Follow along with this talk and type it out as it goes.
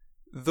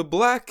The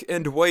black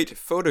and white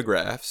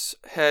photographs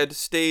had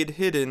stayed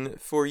hidden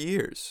for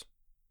years.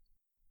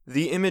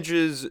 The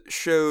images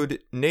showed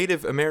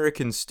Native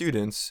American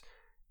students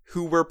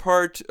who were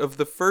part of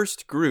the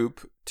first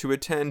group to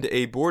attend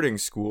a boarding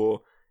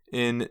school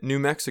in New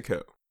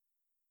Mexico.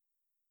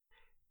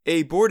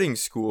 A boarding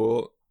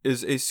school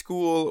is a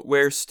school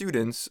where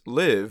students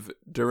live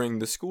during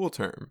the school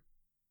term.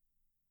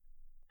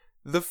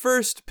 The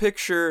first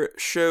picture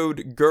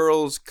showed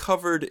girls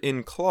covered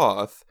in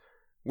cloth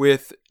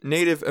with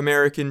Native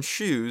American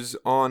shoes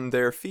on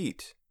their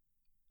feet.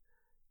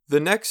 The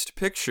next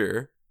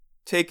picture,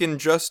 taken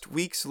just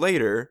weeks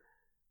later,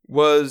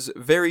 was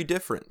very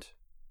different.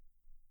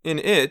 In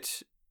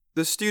it,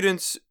 the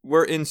students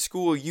were in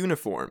school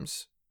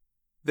uniforms.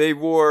 They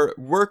wore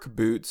work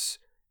boots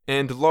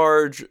and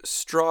large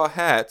straw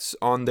hats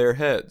on their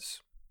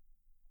heads.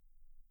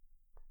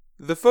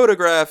 The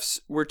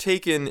photographs were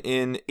taken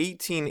in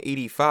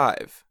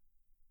 1885.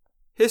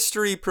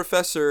 History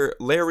professor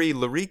Larry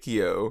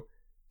Laricchio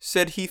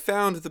said he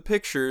found the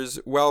pictures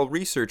while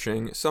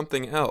researching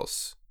something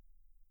else.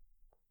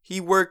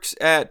 He works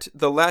at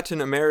the Latin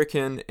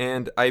American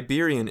and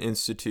Iberian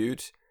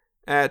Institute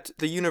at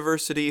the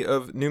University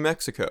of New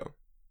Mexico.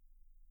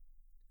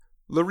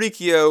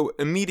 Laricchio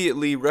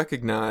immediately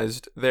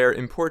recognized their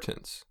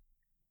importance.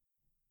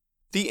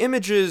 The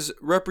images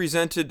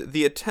represented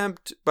the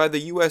attempt by the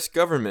U.S.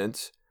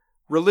 government,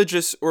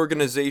 religious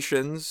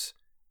organizations,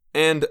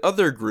 and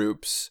other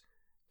groups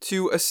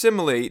to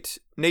assimilate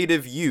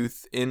Native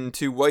youth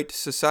into white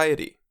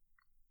society.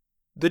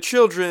 The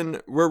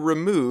children were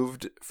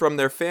removed from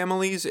their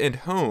families and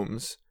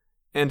homes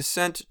and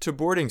sent to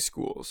boarding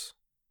schools.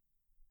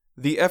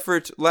 The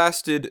effort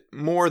lasted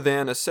more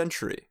than a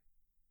century.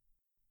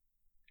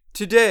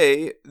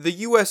 Today, the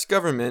U.S.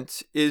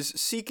 government is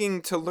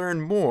seeking to learn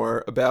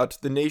more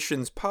about the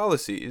nation's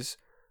policies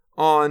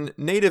on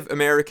Native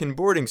American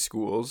boarding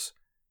schools,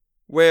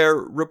 where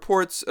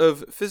reports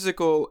of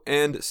physical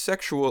and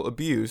sexual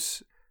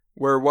abuse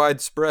were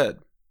widespread.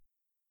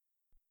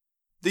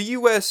 The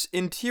U.S.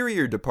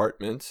 Interior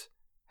Department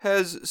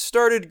has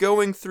started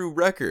going through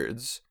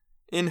records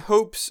in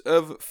hopes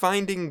of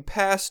finding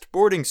past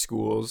boarding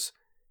schools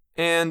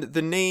and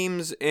the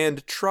names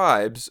and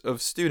tribes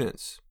of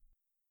students.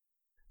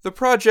 The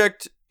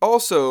project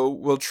also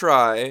will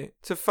try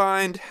to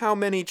find how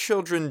many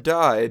children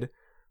died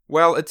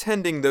while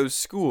attending those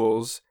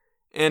schools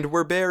and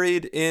were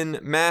buried in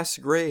mass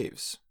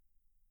graves.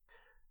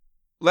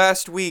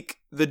 Last week,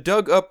 the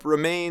dug-up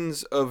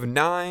remains of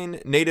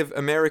 9 Native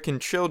American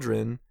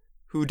children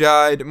who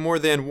died more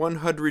than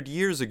 100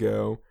 years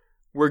ago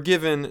were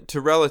given to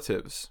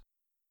relatives.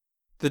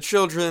 The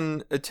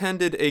children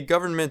attended a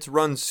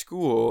government-run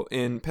school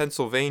in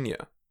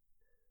Pennsylvania.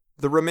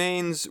 The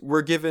remains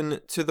were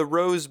given to the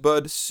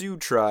Rosebud Sioux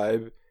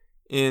tribe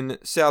in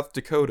South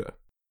Dakota.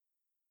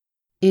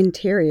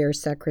 Interior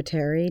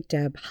Secretary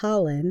Deb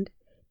Haaland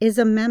is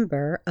a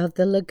member of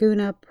the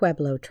Laguna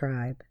Pueblo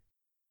tribe.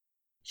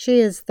 She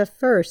is the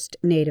first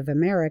Native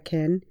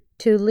American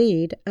to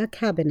lead a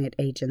cabinet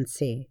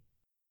agency.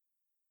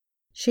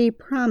 She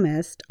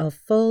promised a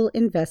full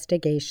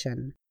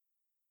investigation,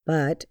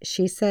 but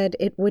she said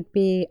it would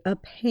be a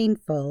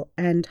painful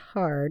and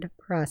hard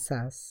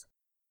process.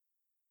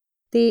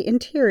 The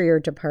Interior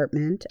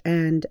Department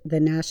and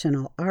the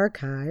National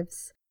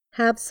Archives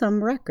have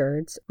some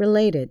records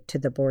related to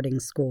the boarding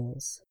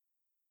schools,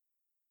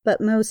 but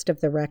most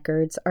of the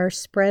records are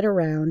spread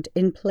around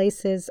in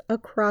places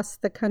across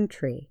the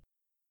country.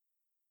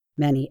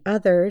 Many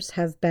others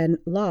have been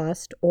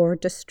lost or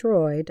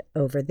destroyed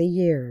over the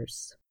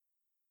years.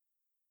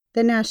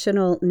 The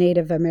National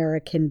Native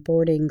American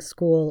Boarding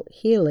School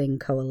Healing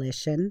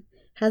Coalition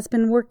has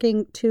been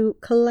working to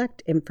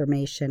collect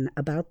information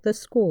about the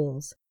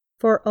schools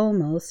for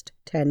almost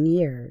 10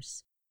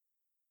 years.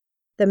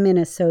 The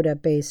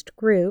Minnesota-based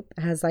group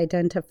has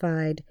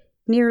identified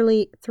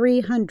nearly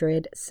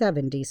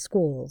 370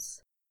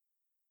 schools.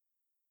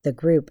 The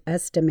group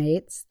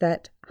estimates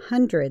that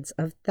hundreds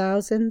of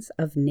thousands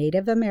of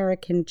Native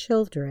American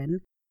children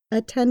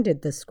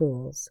attended the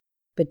schools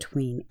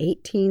between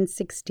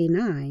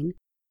 1869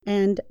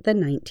 and the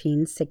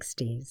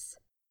 1960s.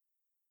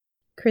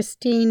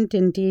 Christine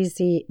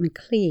Dindisi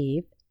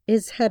McCleave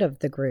is head of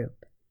the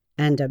group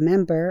and a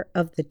member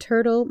of the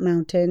Turtle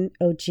Mountain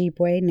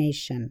Ojibwe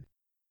Nation.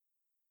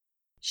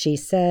 She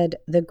said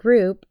the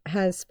group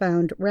has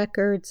found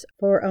records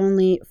for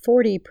only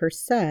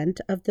 40%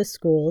 of the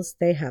schools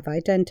they have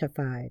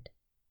identified.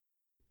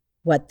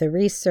 What the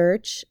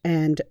research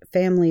and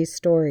family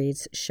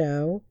stories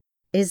show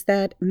is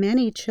that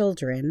many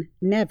children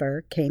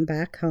never came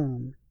back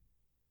home.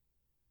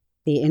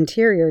 The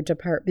Interior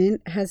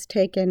Department has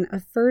taken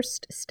a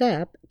first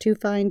step to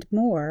find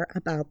more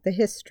about the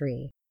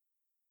history,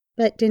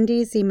 but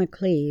Dindisi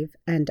McCleave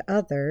and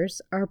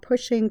others are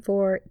pushing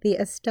for the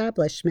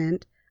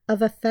establishment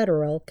of a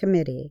federal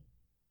committee.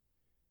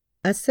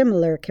 A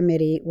similar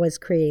committee was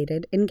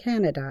created in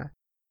Canada,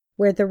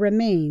 where the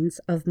remains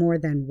of more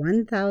than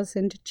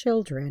 1,000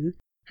 children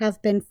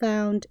have been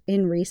found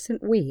in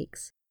recent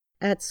weeks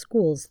at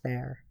schools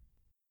there.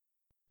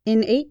 In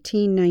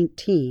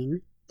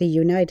 1819, the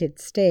United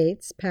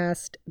States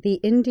passed the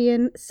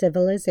Indian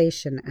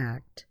Civilization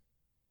Act.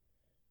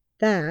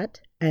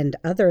 That, and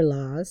other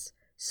laws,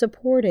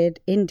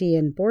 supported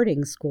Indian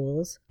boarding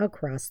schools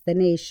across the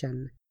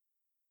nation.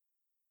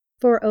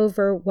 For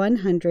over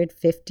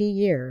 150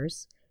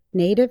 years,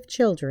 Native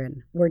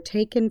children were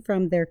taken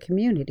from their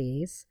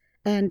communities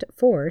and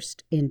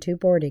forced into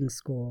boarding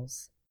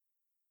schools.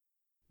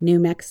 New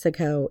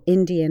Mexico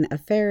Indian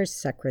Affairs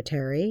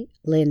Secretary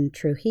Lynn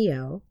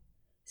Trujillo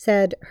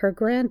said her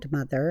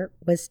grandmother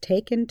was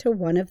taken to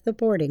one of the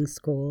boarding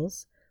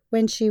schools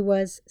when she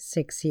was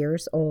 6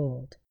 years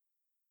old.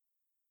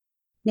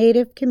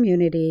 Native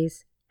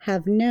communities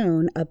have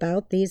known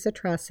about these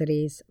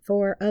atrocities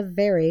for a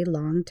very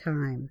long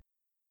time,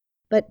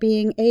 but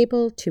being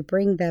able to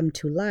bring them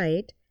to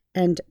light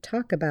and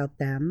talk about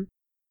them,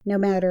 no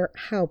matter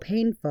how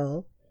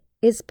painful,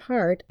 is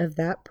part of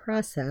that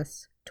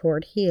process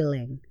toward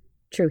healing,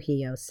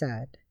 Trujillo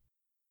said.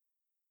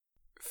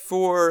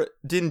 For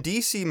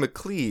Dindisi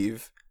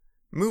McCleave,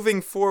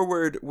 moving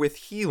forward with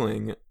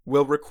healing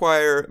will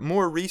require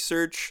more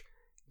research,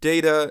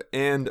 data,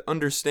 and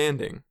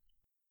understanding.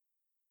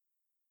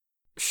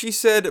 She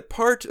said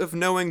part of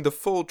knowing the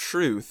full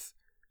truth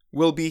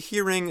will be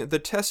hearing the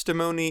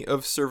testimony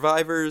of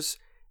survivors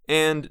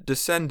and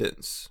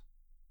descendants.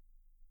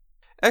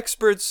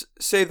 Experts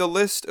say the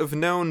list of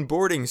known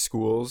boarding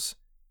schools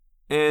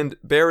and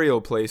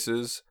burial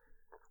places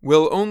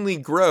will only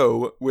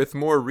grow with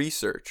more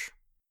research.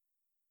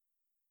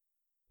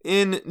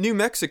 In New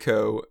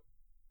Mexico,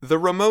 the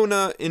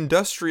Ramona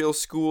Industrial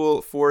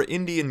School for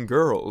Indian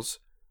Girls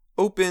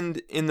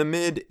opened in the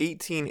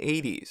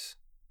mid-1880s.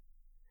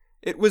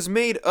 It was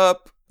made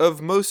up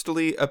of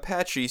mostly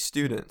Apache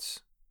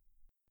students.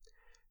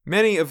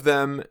 Many of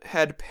them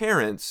had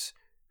parents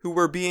who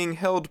were being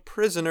held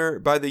prisoner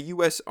by the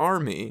U.S.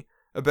 Army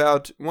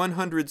about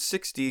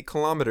 160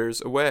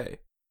 kilometers away.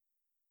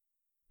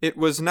 It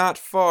was not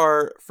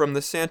far from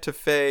the Santa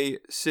Fe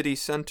city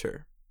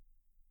center.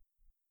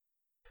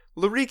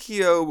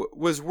 Laricchio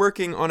was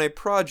working on a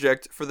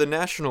project for the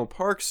National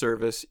Park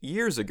Service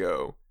years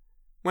ago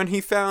when he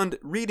found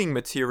reading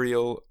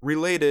material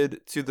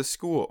related to the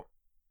school.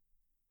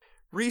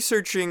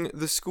 Researching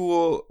the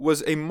school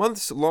was a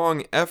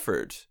months-long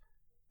effort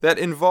that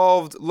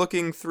involved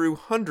looking through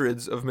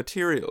hundreds of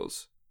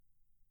materials.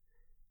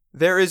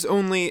 There is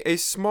only a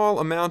small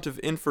amount of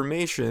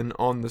information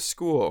on the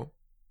school.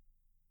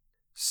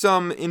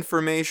 Some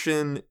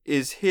information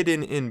is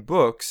hidden in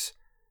books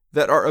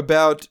that are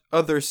about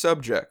other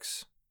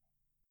subjects.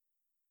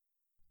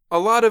 A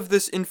lot of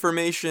this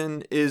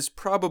information is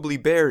probably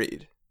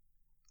buried.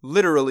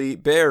 Literally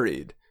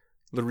buried,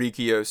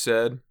 Laricchio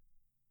said.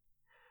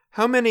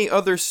 How many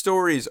other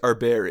stories are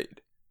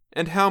buried,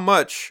 and how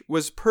much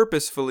was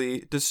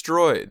purposefully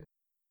destroyed?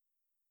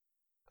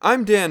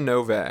 I'm Dan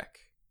Novak.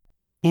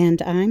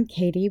 And I'm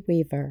Katie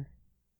Weaver.